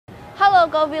Halo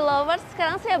Coffee Lovers,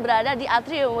 sekarang saya berada di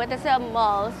atrium WTC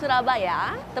Mall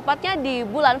Surabaya. Tepatnya di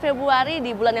bulan Februari,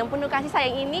 di bulan yang penuh kasih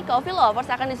sayang ini, Coffee Lovers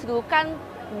akan disuguhkan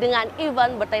dengan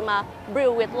event bertema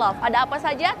Brew with Love. Ada apa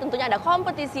saja? Tentunya ada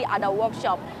kompetisi, ada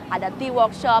workshop, ada tea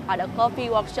workshop, ada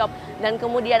coffee workshop, dan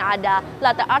kemudian ada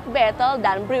latte art battle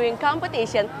dan brewing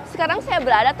competition. Sekarang saya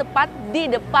berada tepat di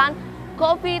depan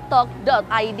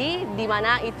CoffeeTalk.id, di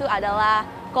mana itu adalah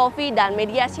kopi dan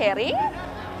media sharing.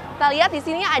 Kita lihat di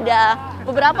sini ada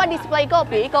beberapa display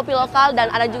kopi, kopi lokal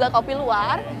dan ada juga kopi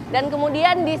luar. Dan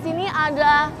kemudian di sini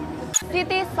ada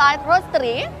City Side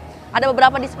Roastery. Ada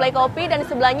beberapa display kopi dan di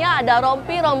sebelahnya ada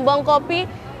rompi, rombong kopi.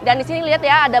 Dan di sini lihat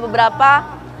ya ada beberapa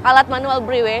alat manual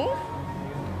brewing.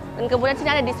 Dan kemudian di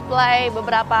sini ada display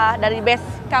beberapa dari base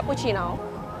cappuccino.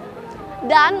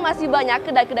 Dan masih banyak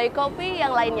kedai-kedai kopi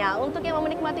yang lainnya. Untuk yang mau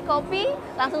menikmati kopi,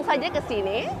 langsung saja ke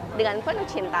sini dengan penuh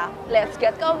cinta. Let's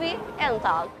get coffee and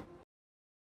talk.